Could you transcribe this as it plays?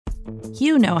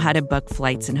You know how to book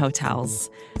flights and hotels.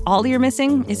 All you're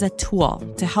missing is a tool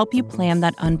to help you plan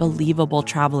that unbelievable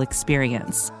travel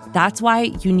experience. That's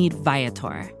why you need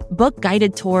Viator. Book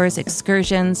guided tours,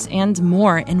 excursions, and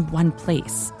more in one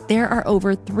place. There are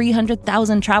over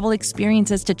 300,000 travel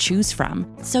experiences to choose from,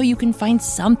 so you can find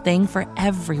something for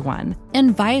everyone.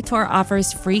 And Viator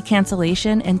offers free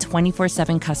cancellation and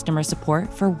 24/7 customer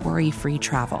support for worry-free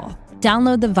travel.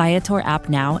 Download the Viator app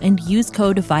now and use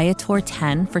code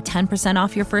Viator10 for 10%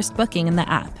 off your first booking in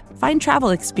the app. Find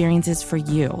travel experiences for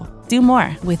you. Do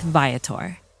more with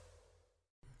Viator.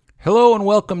 Hello and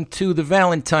welcome to the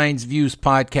Valentine's Views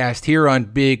podcast here on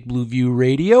Big Blue View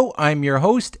Radio. I'm your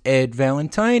host, Ed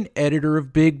Valentine, editor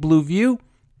of Big Blue View.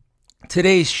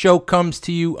 Today's show comes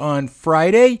to you on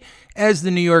Friday as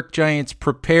the New York Giants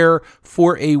prepare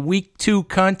for a Week 2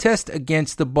 contest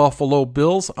against the Buffalo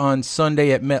Bills on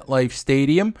Sunday at MetLife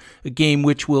Stadium, a game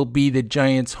which will be the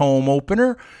Giants' home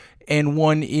opener, and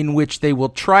one in which they will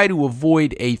try to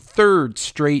avoid a third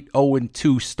straight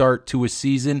 0-2 start to a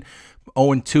season,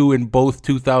 0-2 in both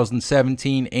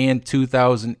 2017 and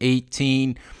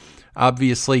 2018.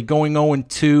 Obviously, going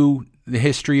 0-2, the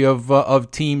history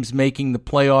of teams making the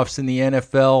playoffs in the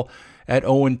NFL at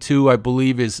 0-2, I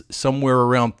believe, is somewhere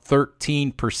around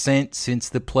 13% since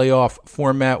the playoff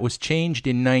format was changed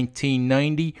in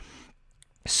 1990.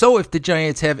 So if the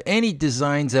Giants have any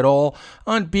designs at all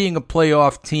on being a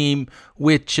playoff team,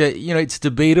 which, it's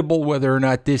debatable whether or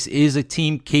not this is a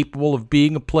team capable of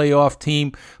being a playoff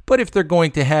team, but if they're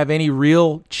going to have any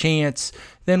real chance,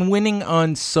 then winning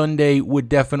on Sunday would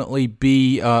definitely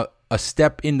be a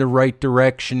step in the right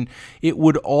direction. It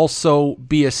would also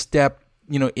be a step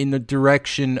in the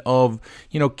direction of,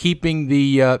 keeping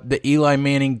the Eli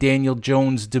Manning, Daniel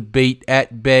Jones debate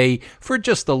at bay for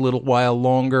just a little while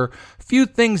longer. A few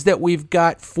things that we've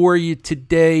got for you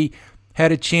today.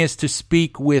 Had a chance to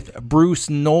speak with Bruce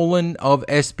Nolan of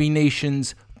SB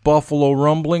Nation's Buffalo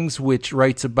Rumblings, which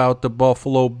writes about the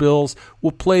Buffalo Bills.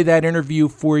 We'll play that interview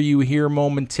for you here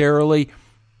momentarily.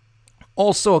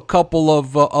 Also, a couple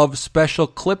of special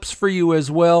clips for you as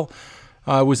well.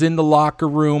 I was in the locker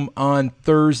room on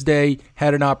Thursday,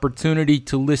 had an opportunity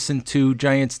to listen to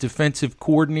Giants defensive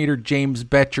coordinator James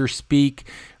Bettcher speak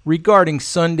regarding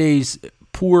Sunday's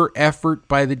poor effort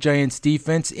by the Giants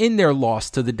defense in their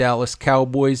loss to the Dallas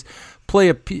Cowboys.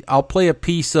 I'll play a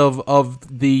piece of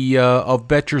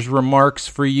Bettcher's remarks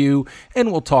for you,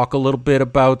 and we'll talk a little bit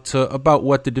about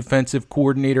what the defensive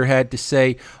coordinator had to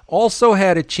say. Also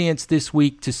had a chance this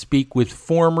week to speak with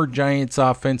former Giants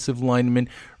offensive lineman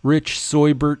Rich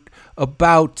Seubert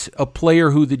about a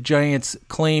player who the Giants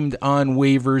claimed on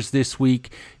waivers this week.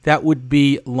 That would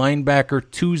be linebacker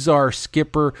Tuzar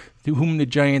Skipper, whom the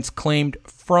Giants claimed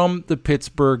from the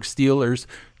Pittsburgh Steelers.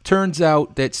 Turns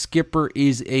out that Skipper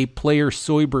is a player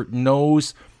Seubert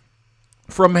knows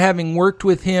from having worked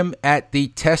with him at the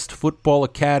Test Football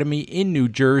Academy in New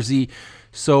Jersey.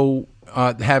 So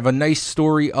have a nice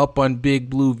story up on Big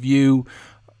Blue View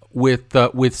with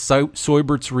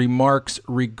Seubert's remarks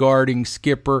regarding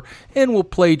Skipper, and we'll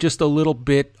play just a little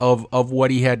bit of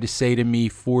what he had to say to me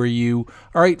for you.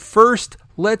 All right, first,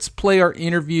 let's play our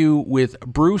interview with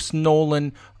Bruce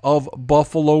Nolan of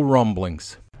Buffalo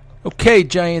Rumblings. Okay,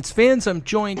 Giants fans, I'm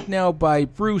joined now by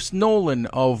Bruce Nolan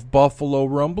of Buffalo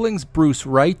Rumblings. Bruce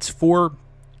writes for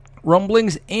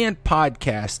Rumblings and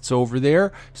podcasts over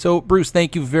there. So, Bruce,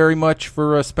 thank you very much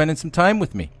for spending some time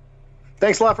with me.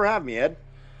 Thanks a lot for having me, Ed.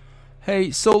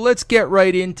 Hey, so let's get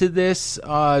right into this.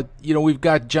 We've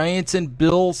got Giants and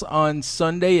Bills on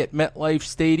Sunday at MetLife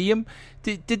Stadium.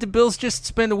 Did the Bills just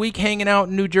spend a week hanging out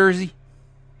in New Jersey?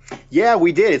 Yeah,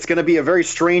 we did. It's going to be a very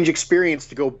strange experience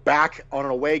to go back on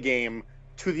an away game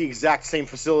to the exact same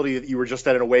facility that you were just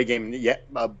at an away game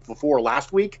before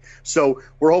last week. So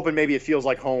we're hoping maybe it feels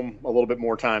like home a little bit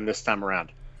more time this time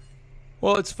around.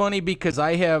 Well, it's funny because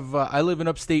I live in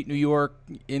upstate New York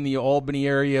in the Albany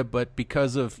area, but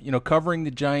because of covering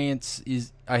the Giants,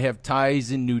 I have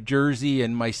ties in New Jersey,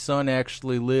 and my son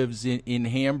actually lives in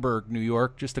Hamburg, New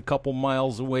York, just a couple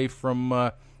miles away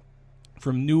from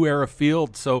New Era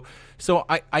Field. So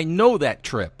I know that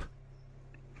trip.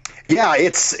 Yeah,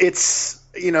 it's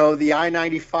the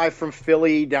I-95 from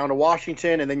Philly down to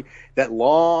Washington, and then that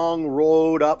long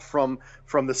road up from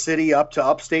the city up to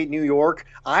upstate New York.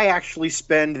 I actually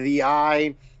spend the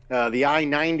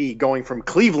I-90 going from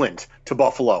Cleveland to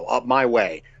Buffalo up my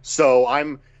way. So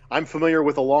I'm familiar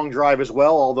with a long drive as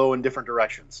well, although in different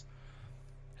directions.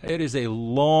 It is a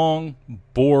long,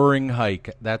 boring hike.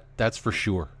 That's for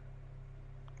sure.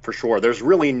 For sure. There's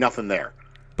really nothing there.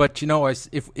 But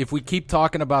if we keep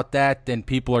talking about that, then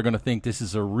people are going to think this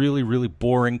is a really, really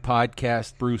boring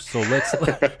podcast, Bruce.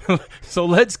 So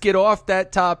let's get off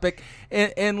that topic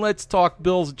and let's talk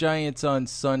Bills Giants on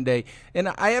Sunday. And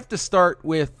I have to start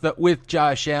with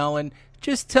Josh Allen.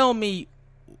 Just tell me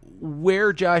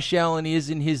where Josh Allen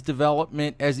is in his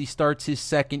development as he starts his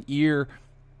second year,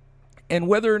 and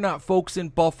whether or not folks in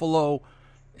Buffalo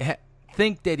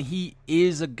think that he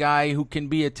is a guy who can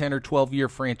be a 10 or 12-year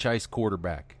franchise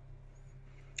quarterback.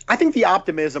 I think the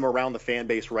optimism around the fan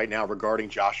base right now regarding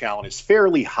Josh Allen is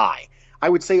fairly high. I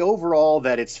would say overall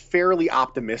that it's fairly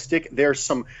optimistic. There's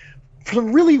some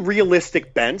really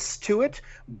realistic bents to it,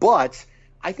 but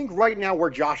I think right now where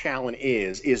Josh Allen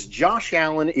is Josh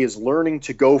Allen is learning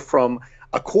to go from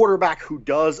a quarterback who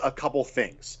does a couple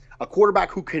things, a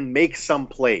quarterback who can make some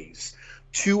plays,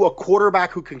 to a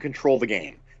quarterback who can control the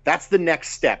game. That's the next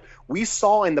step. We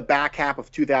saw in the back half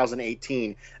of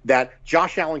 2018 that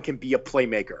Josh Allen can be a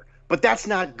playmaker, but that's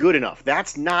not good enough.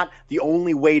 That's not the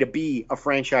only way to be a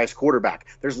franchise quarterback.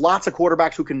 There's lots of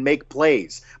quarterbacks who can make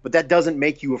plays, but that doesn't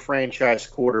make you a franchise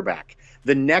quarterback.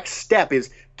 The next step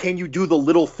is, can you do the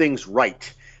little things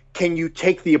right? Can you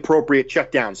take the appropriate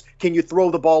checkdowns? Can you throw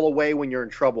the ball away when you're in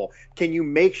trouble? Can you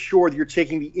make sure that you're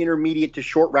taking the intermediate to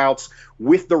short routes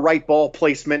with the right ball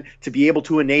placement to be able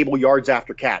to enable yards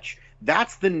after catch?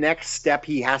 That's the next step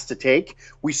he has to take.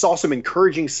 We saw some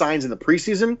encouraging signs in the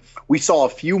preseason. We saw a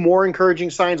few more encouraging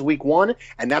signs week one,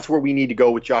 and that's where we need to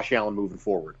go with Josh Allen moving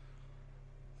forward.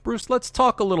 Bruce, let's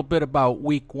talk a little bit about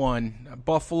week one.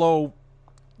 Buffalo,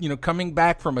 coming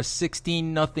back from a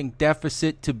 16-0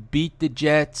 deficit to beat the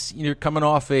Jets, coming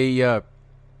off a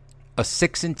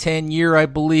 6-10 year, I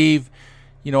believe.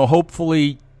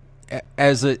 Hopefully,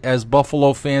 as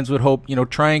Buffalo fans would hope,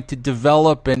 trying to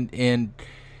develop and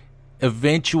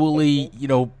eventually,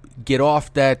 get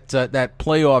off that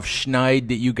playoff schneid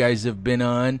that you guys have been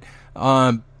on.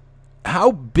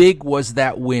 How big was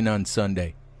that win on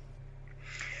Sunday?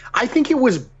 I think it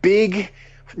was big.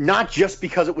 Not just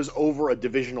because it was over a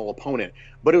divisional opponent,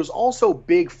 but it was also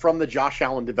big from the Josh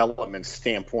Allen development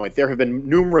standpoint. There have been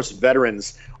numerous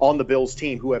veterans on the Bills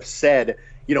team who have said,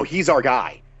 he's our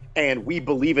guy, and we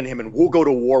believe in him, and we'll go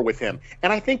to war with him.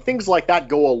 And I think things like that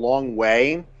go a long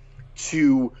way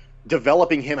to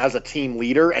developing him as a team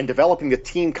leader and developing the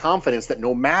team confidence that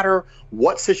no matter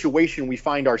what situation we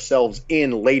find ourselves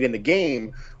in late in the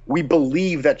game, we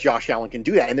believe that Josh Allen can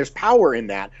do that. And there's power in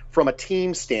that from a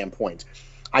team standpoint.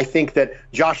 I think that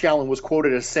Josh Allen was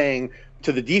quoted as saying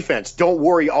to the defense, "Don't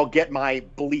worry, I'll get my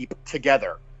bleep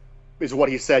together," is what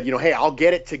he said. Hey, I'll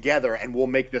get it together and we'll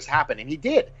make this happen. And he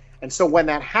did. And so when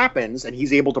that happens and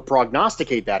he's able to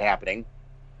prognosticate that happening,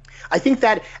 I think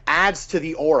that adds to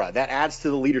the aura, that adds to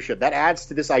the leadership, that adds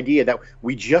to this idea that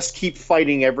we just keep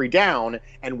fighting every down,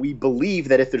 and we believe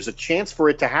that if there's a chance for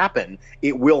it to happen,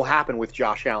 it will happen with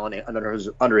Josh Allen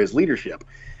under his leadership.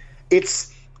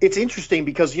 It's interesting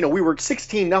because, we were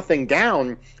 16-0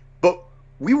 down, but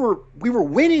we were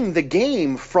winning the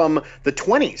game from the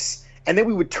 20s. And then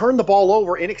we would turn the ball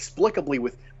over inexplicably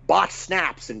with botched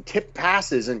snaps and tipped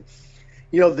passes. And,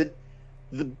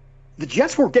 the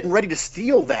Jets were getting ready to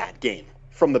steal that game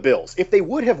from the Bills. If they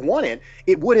would have won it,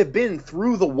 it would have been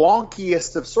through the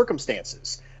wonkiest of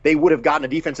circumstances. They would have gotten a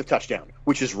defensive touchdown,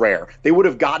 which is rare. They would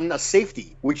have gotten a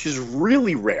safety, which is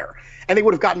really rare. And they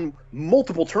would have gotten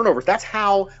multiple turnovers. That's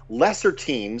how lesser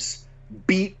teams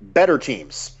beat better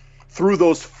teams, through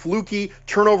those fluky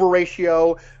turnover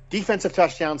ratio, defensive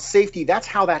touchdowns, safety. That's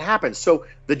how that happens. So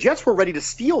the Jets were ready to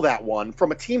steal that one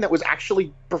from a team that was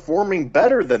actually performing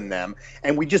better than them,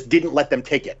 and we just didn't let them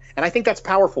take it. And I think that's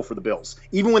powerful for the Bills.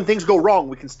 Even when things go wrong,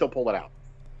 we can still pull it out.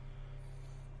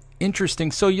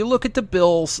 Interesting. So you look at the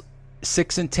Bills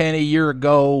 6-10 a year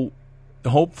ago,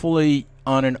 hopefully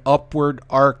on an upward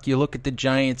arc. You look at the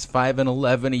Giants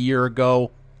 5-11 a year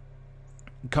ago,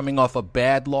 coming off a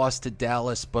bad loss to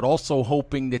Dallas, but also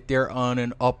hoping that they're on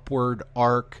an upward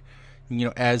arc,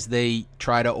 as they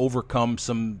try to overcome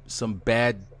some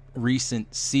bad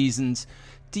recent seasons.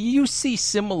 Do you see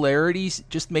similarities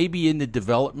just maybe in the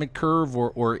development curve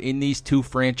or in these two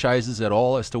franchises at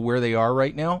all as to where they are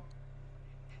right now?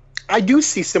 I do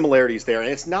see similarities there, and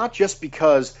it's not just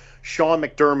because Sean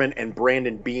McDermott and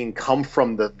Brandon Beane come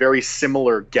from the very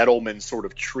similar Gettleman sort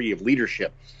of tree of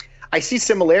leadership. I see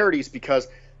similarities because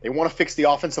they want to fix the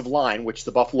offensive line, which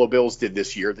the Buffalo Bills did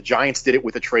this year. The Giants did it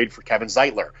with a trade for Kevin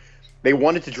Zeitler. They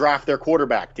wanted to draft their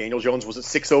quarterback. Daniel Jones was at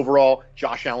 6 overall.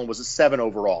 Josh Allen was at 7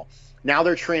 overall. Now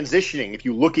they're transitioning. If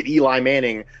you look at Eli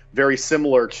Manning, very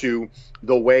similar to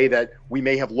the way that we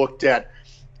may have looked at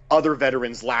other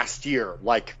veterans last year,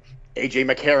 like A.J.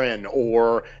 McCarron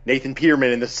or Nathan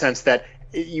Peterman, in the sense that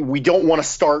we don't want to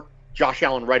start Josh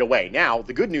Allen right away. Now,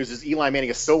 the good news is Eli Manning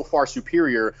is so far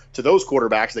superior to those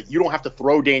quarterbacks that you don't have to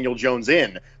throw Daniel Jones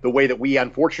in the way that we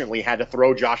unfortunately had to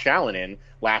throw Josh Allen in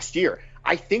last year.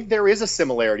 I think there is a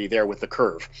similarity there with the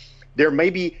curve.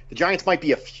 The Giants might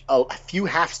be a few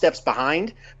half steps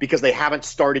behind because they haven't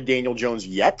started Daniel Jones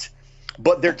yet,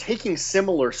 but they're taking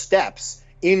similar steps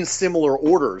in similar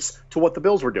orders to what the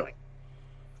Bills were doing.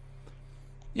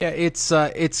 Yeah,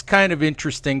 it's kind of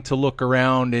interesting to look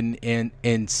around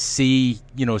and see,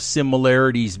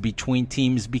 similarities between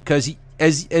teams because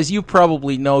as you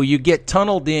probably know, you get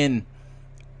tunneled in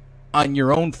on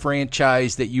your own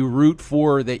franchise that you root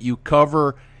for, that you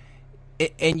cover,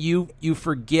 and you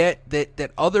forget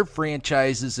that other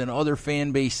franchises and other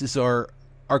fan bases are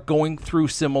going through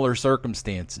similar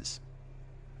circumstances.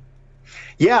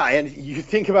 Yeah, and you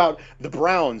think about the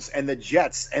Browns and the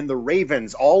Jets and the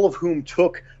Ravens, all of whom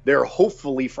took their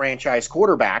hopefully franchise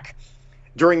quarterback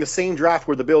during the same draft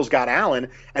where the Bills got Allen,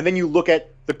 and then you look at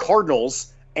the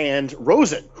Cardinals and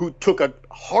Rosen, who took a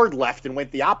hard left and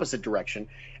went the opposite direction,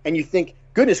 and you think,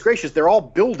 goodness gracious, they're all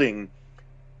building,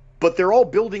 but they're all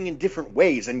building in different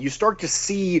ways, and you start to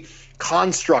see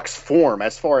constructs form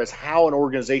as far as how an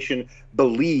organization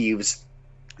believes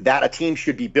that a team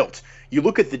should be built. You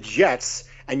look at the Jets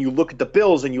and you look at the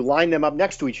Bills and you line them up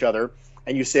next to each other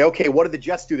and you say, okay, what did the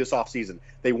Jets do this offseason?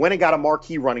 They went and got a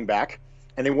marquee running back,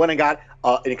 and they went and got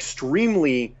an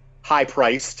extremely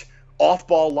high-priced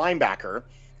off-ball linebacker,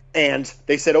 and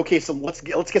they said, okay, so let's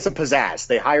get some pizzazz.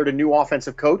 They hired a new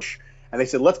offensive coach, and they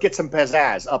said, let's get some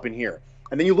pizzazz up in here.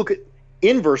 And then you look at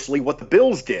inversely what the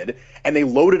Bills did, and they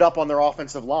loaded up on their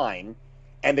offensive line,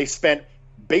 and they spent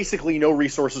basically no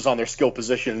resources on their skill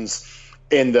positions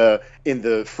in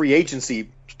the free agency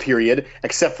period,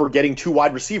 except for getting 2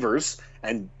 wide receivers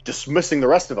and dismissing the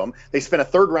rest of them. They spent a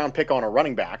 3rd-round pick on a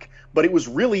running back, but it was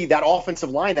really that offensive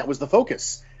line that was the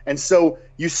focus. And so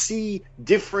you see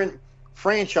different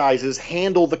franchises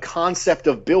handle the concept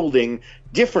of building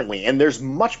differently, and there's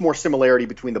much more similarity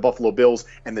between the Buffalo Bills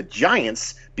and the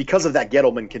Giants because of that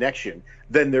Gettleman connection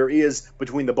than there is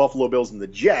between the Buffalo Bills and the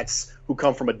Jets, who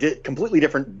come from a completely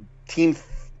different team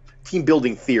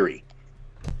building theory.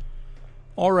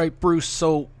 All right, Bruce,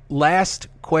 so last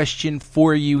question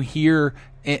for you here,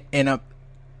 and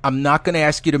I'm not going to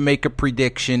ask you to make a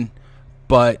prediction,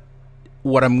 but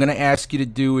what I'm going to ask you to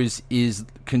do is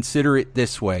consider it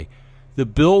this way. The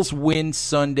Bills win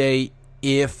Sunday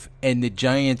if, and the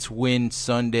Giants win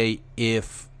Sunday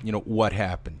if, what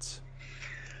happens?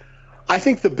 I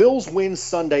think the Bills win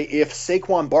Sunday if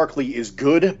Saquon Barkley is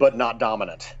good but not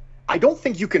dominant. I don't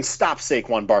think you can stop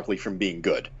Saquon Barkley from being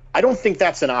good. I don't think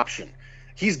that's an option.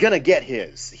 He's going to get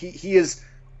his. He is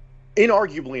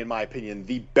inarguably, in my opinion,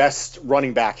 the best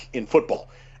running back in football.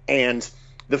 And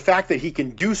the fact that he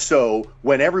can do so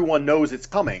when everyone knows it's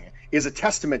coming is a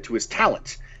testament to his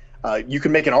talent. You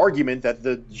can make an argument that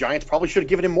the Giants probably should have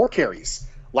given him more carries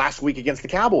last week against the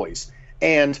Cowboys.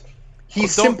 And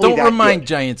he's simply that good. Don't remind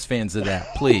Giants fans of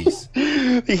that, please.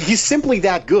 He's simply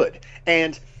that good.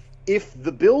 And if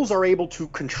the Bills are able to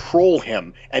control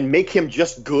him and make him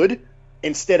just good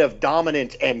instead of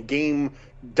dominant and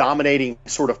game-dominating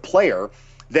sort of player,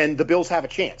 then the Bills have a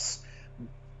chance.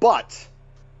 But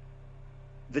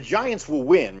the Giants will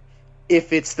win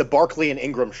if it's the Barkley and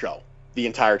Ingram show the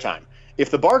entire time.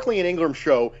 If the Barkley and Ingram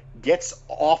show gets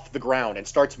off the ground and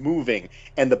starts moving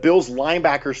and the Bills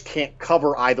linebackers can't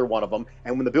cover either one of them,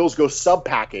 and when the Bills go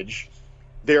sub-package,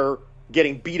 they're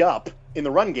getting beat up in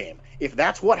the run game. If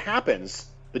that's what happens,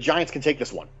 the Giants can take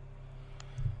this one.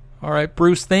 All right,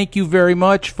 Bruce, thank you very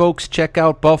much. Folks, check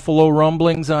out Buffalo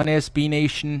Rumblings on SB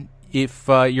Nation if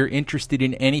you're interested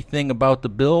in anything about the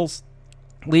Bills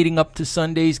leading up to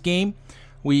Sunday's game.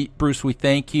 Bruce, we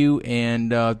thank you, and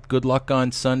good luck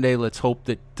on Sunday. Let's hope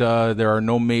that there are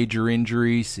no major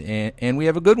injuries, and we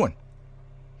have a good one.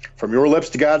 From your lips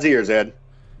to God's ears, Ed.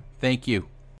 Thank you.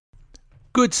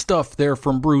 Good stuff there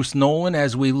from Bruce Nolan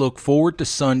as we look forward to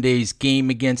Sunday's game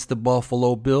against the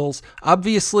Buffalo Bills.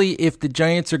 Obviously, if the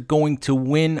Giants are going to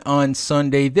win on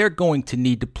Sunday, they're going to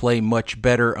need to play much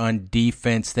better on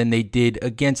defense than they did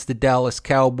against the Dallas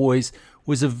Cowboys. It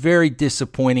was a very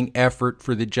disappointing effort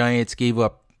for the Giants. Gave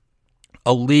up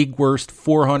a league-worst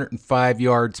 405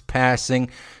 yards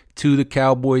passing to the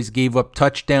Cowboys. Gave up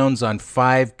touchdowns on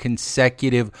 5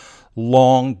 consecutive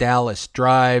long Dallas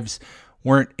drives.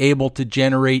 Weren't able to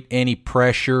generate any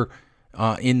pressure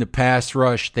in the pass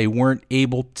rush. They weren't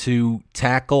able to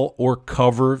tackle or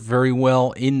cover very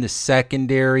well in the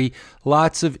secondary.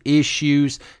 Lots of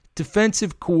issues.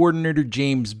 Defensive coordinator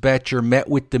James Bettcher met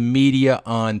with the media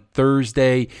on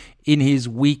Thursday in his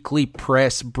weekly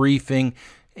press briefing.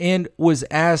 and was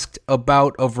asked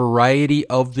about a variety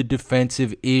of the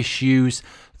defensive issues.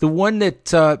 The one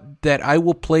that I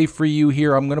will play for you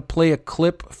here, I'm going to play a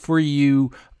clip for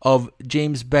you of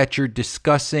James Bettcher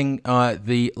discussing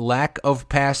the lack of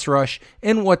pass rush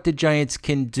and what the Giants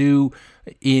can do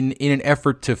in an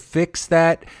effort to fix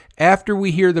that. After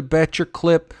we hear the Bettcher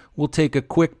clip, we'll take a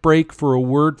quick break for a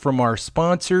word from our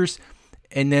sponsors,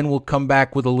 and then we'll come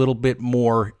back with a little bit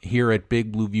more here at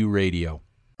Big Blue View Radio.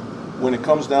 When it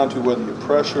comes down to whether you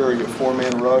pressure or you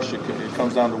four-man rush, it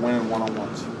comes down to winning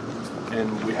one-on-ones.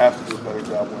 And we have to do a better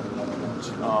job winning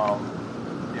one-on-ones.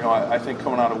 I think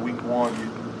coming out of week one,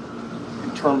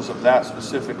 in terms of that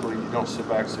specifically, you don't sit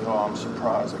back and say, oh, I'm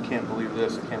surprised. I can't believe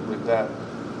this. I can't believe that.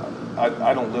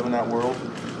 I don't live in that world.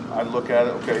 I look at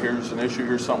it, okay, here's an issue,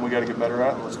 here's something we got to get better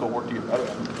at, and let's go work to get better at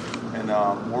it. And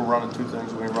we're running two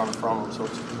things, we ain't running from them, so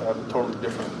it's a totally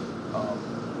different,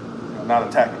 not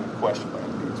attacking the question by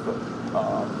any means, but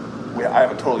I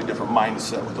have a totally different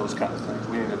mindset with those kind of things.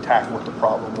 We need to attack what the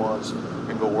problem was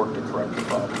and go work to correct the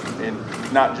problem.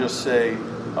 And not just say,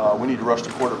 we need to rush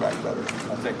the quarterback better.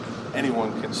 I think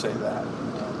anyone can say that.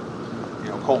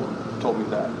 Colton told me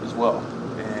that as well.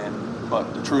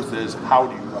 But the truth is, how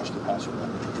do you rush the passer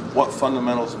better? What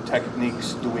fundamentals and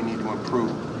techniques do we need to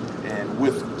improve? And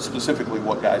with specifically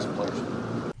what guys and players?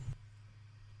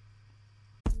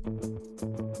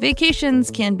 Vacations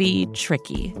can be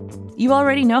tricky. You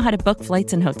already know how to book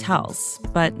flights and hotels,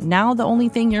 but now the only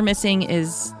thing you're missing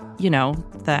is,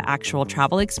 the actual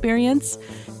travel experience.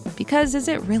 Because is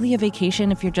it really a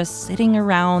vacation if you're just sitting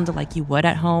around like you would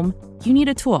at home? You need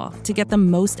a tool to get the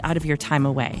most out of your time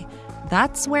away.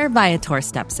 That's where Viator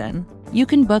steps in. You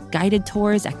can book guided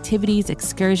tours, activities,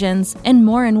 excursions, and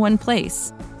more in one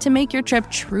place to make your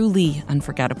trip truly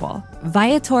unforgettable.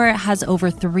 Viator has over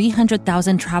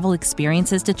 300,000 travel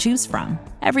experiences to choose from.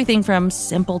 Everything from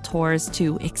simple tours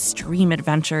to extreme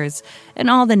adventures and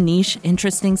all the niche,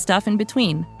 interesting stuff in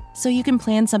between. So you can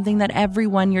plan something that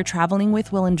everyone you're traveling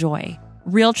with will enjoy.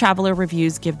 Real traveler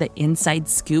reviews give the inside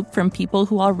scoop from people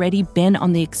who already been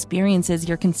on the experiences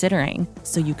you're considering,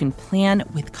 so you can plan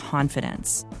with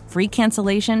confidence. Free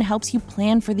cancellation helps you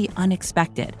plan for the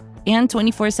unexpected. And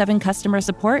 24/7 customer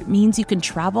support means you can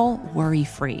travel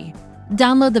worry-free.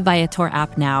 Download the Viator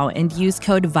app now and use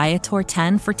code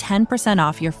Viator10 for 10%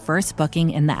 off your first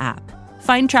booking in the app.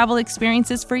 Find travel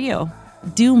experiences for you.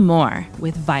 Do more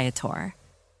with Viator.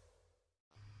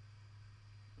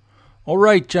 All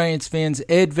right, Giants fans,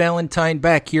 Ed Valentine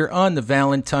back here on the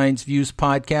Valentine's Views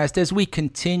podcast as we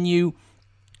continue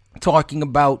talking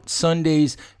about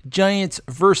Sunday's Giants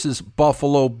versus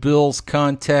Buffalo Bills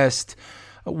contest.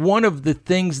 One of the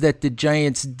things that the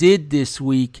Giants did this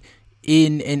week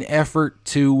in an effort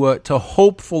to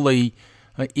hopefully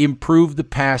improve the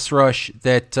pass rush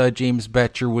that James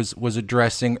Bettcher was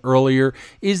addressing earlier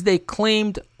is they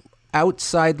claimed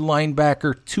outside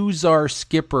linebacker Tuzar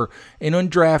Skipper, an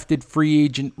undrafted free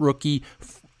agent rookie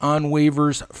on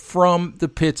waivers from the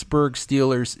Pittsburgh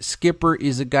Steelers. Skipper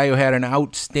is a guy who had an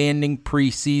outstanding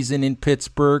preseason in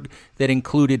Pittsburgh that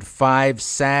included 5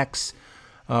 sacks,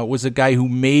 was a guy who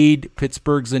made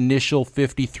Pittsburgh's initial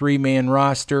 53-man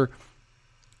roster.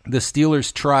 The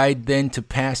Steelers tried then to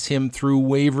pass him through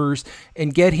waivers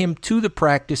and get him to the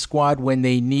practice squad when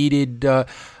they needed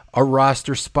a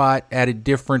roster spot at a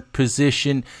different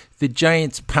position. The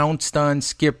Giants pounced on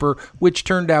Skipper, which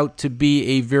turned out to be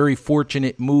a very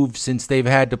fortunate move since they've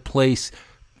had to place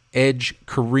edge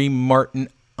Kareem Martin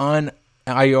on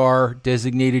IR,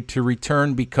 designated to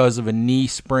return because of a knee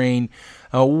sprain.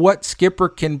 What Skipper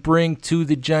can bring to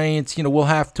the Giants, we'll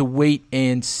have to wait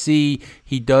and see.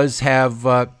 He does have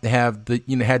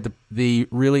the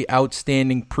really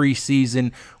outstanding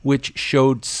preseason, which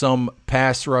showed some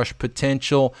pass rush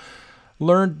potential.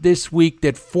 Learned this week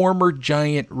that former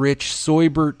Giant Rich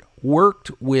Seubert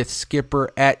worked with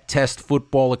Skipper at Test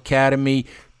Football Academy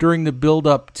during the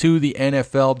build-up to the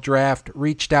NFL draft,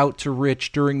 reached out to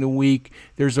Rich during the week.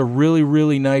 There's a really,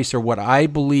 really nice, or what I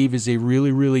believe is a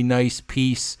really, really nice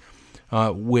piece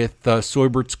with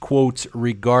Seubert's quotes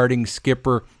regarding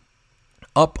Skipper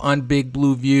up on Big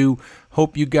Blue View.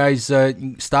 Hope you guys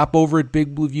stop over at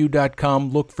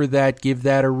bigblueview.com, look for that, give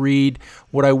that a read.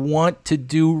 What I want to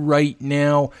do right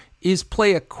now is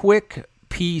play a quick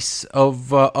piece of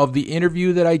the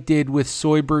interview that I did with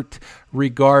Seubert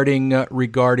regarding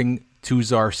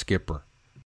Tuzar Skipper.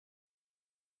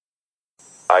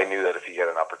 I knew that if he had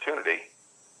an opportunity,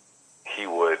 he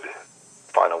would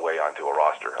find a way onto a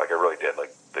roster. Like I really did.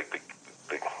 Like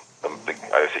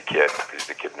I say kid, because he's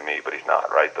a kid to me, but he's not,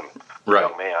 right? The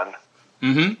young man.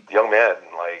 Mm-hmm. The young man,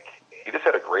 like, he just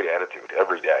had a great attitude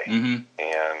every day. Mm-hmm.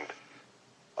 And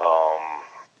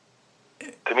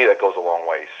to me, that goes a long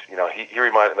ways. You know, he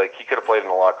reminded, like, he could have played in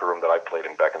the locker room that I played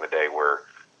in back in the day, where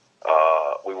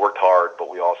we worked hard, but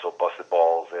we also busted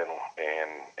balls and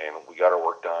we got our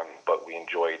work done. But we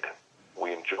enjoyed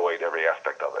every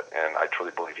aspect of it, and I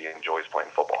truly believe he enjoys playing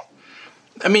football.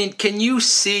 I mean, can you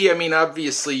see? I mean,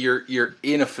 obviously, you're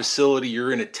in a facility,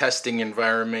 you're in a testing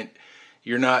environment,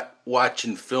 you're not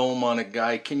watching film on a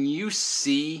guy. Can you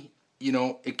see? You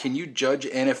know, can you judge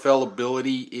NFL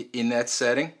ability in that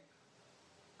setting?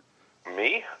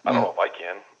 Me? I don't know if I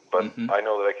can, but I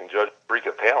know that I can judge freak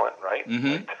of talent, right?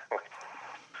 Mm-hmm.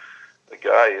 The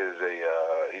guy is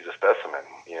he's a specimen.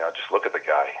 You know, just look at the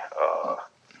guy.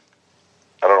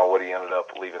 I don't know what he ended up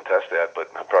leaving test at,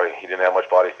 but he didn't have much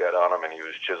body fat on him, and he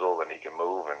was chiseled, and he can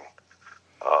move, and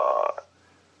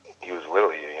he was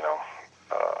literally,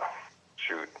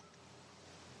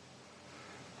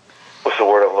 what's the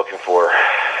word I'm looking for?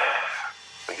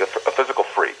 Like a physical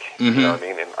freak. Mm-hmm. You know what I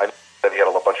mean? And I know that he had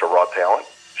a bunch of raw talent.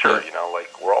 Sure, you know,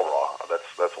 like, we're all raw.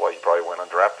 That's why he probably went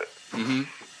undrafted. Mm-hmm.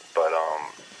 But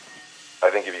I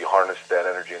think if you harness that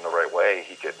energy in the right way,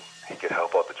 he could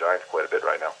help out the Giants quite a bit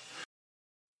right now.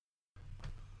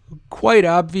 Quite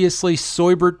obviously,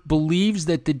 Seubert believes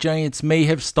that the Giants may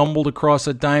have stumbled across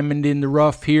a diamond in the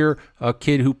rough here, a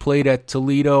kid who played at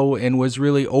Toledo and was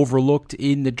really overlooked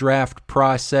in the draft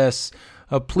process.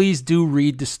 Please do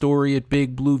read the story at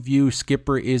Big Blue View.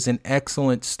 Skipper is an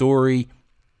excellent story.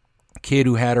 Kid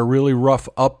who had a really rough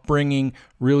upbringing,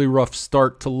 really rough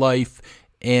start to life,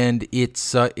 and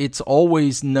it's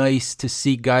always nice to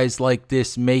see guys like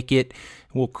this make it.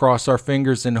 We'll cross our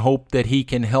fingers and hope that he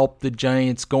can help the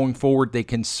Giants going forward. They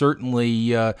can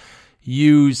certainly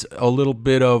use a little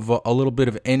bit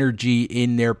of energy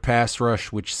in their pass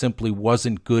rush, which simply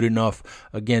wasn't good enough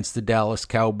against the Dallas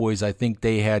Cowboys. I think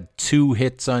they had 2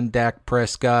 hits on Dak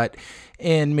Prescott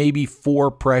and maybe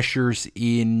 4 pressures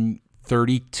in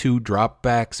 32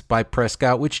 dropbacks by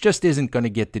Prescott, which just isn't going to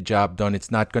get the job done.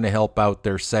 It's not going to help out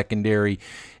their secondary,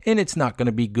 and it's not going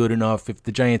to be good enough. If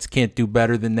the Giants can't do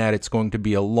better than that, it's going to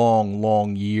be a long,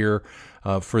 long year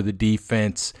for the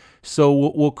defense.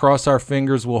 So we'll cross our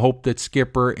fingers. We'll hope that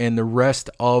Skipper and the rest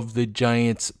of the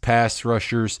Giants pass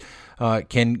rushers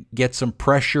can get some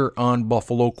pressure on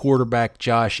Buffalo quarterback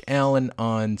Josh Allen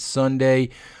on Sunday.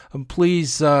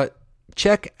 Please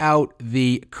check out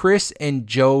the Chris and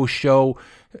Joe show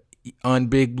on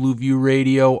Big Blue View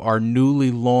Radio, our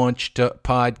newly launched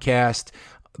podcast.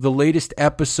 The latest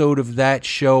episode of that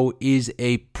show is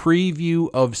a preview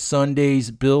of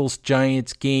Sunday's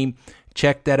Bills-Giants game.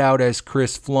 Check that out as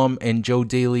Chris Flum and Joe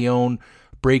DeLeon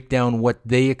break down what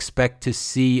they expect to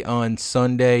see on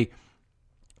Sunday.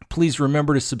 Please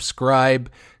remember to subscribe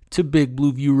to Big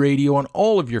Blue View Radio on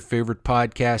all of your favorite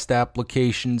podcast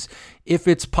applications. If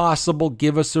it's possible,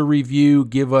 give us a review.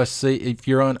 Give us, if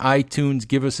you're on iTunes,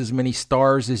 give us as many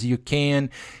stars as you can.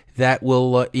 That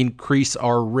will increase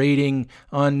our rating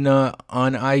on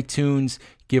iTunes.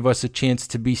 Give us a chance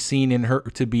to be seen and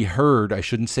to be heard. I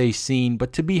shouldn't say seen,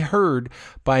 but to be heard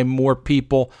by more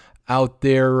people out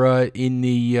there out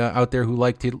there who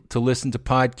like to listen to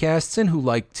podcasts and who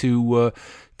like to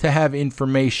have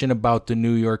information about the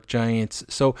New York Giants.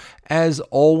 So, as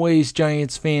always,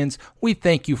 Giants fans, we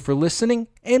thank you for listening,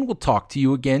 and we'll talk to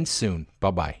you again soon.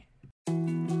 Bye-bye.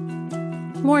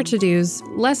 More to-dos,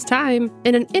 less time,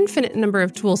 and an infinite number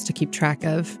of tools to keep track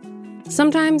of.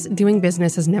 Sometimes doing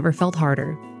business has never felt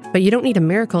harder, but you don't need a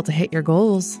miracle to hit your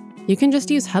goals. You can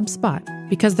just use HubSpot,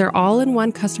 because their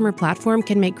all-in-one customer platform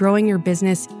can make growing your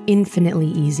business infinitely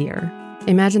easier.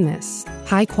 Imagine this: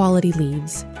 high-quality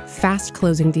leads, fast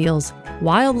closing deals,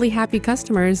 wildly happy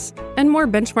customers, and more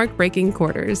benchmark-breaking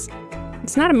quarters.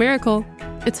 It's not a miracle,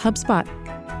 it's HubSpot.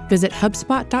 Visit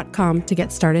HubSpot.com to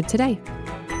get started today.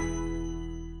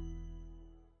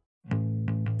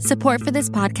 Support for this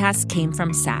podcast came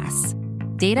from SAS.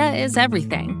 Data is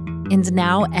everything, and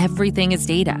now everything is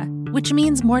data, which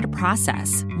means more to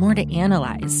process, more to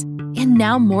analyze. And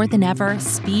now more than ever,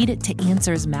 speed to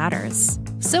answers matters.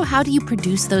 So how do you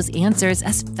produce those answers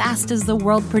as fast as the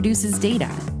world produces data?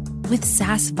 With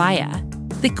SAS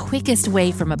Viya, the quickest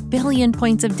way from a billion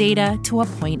points of data to a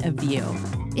point of view.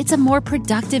 It's a more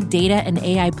productive data and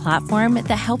AI platform that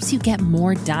helps you get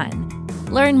more done.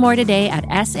 Learn more today at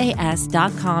sas.com/VIYA.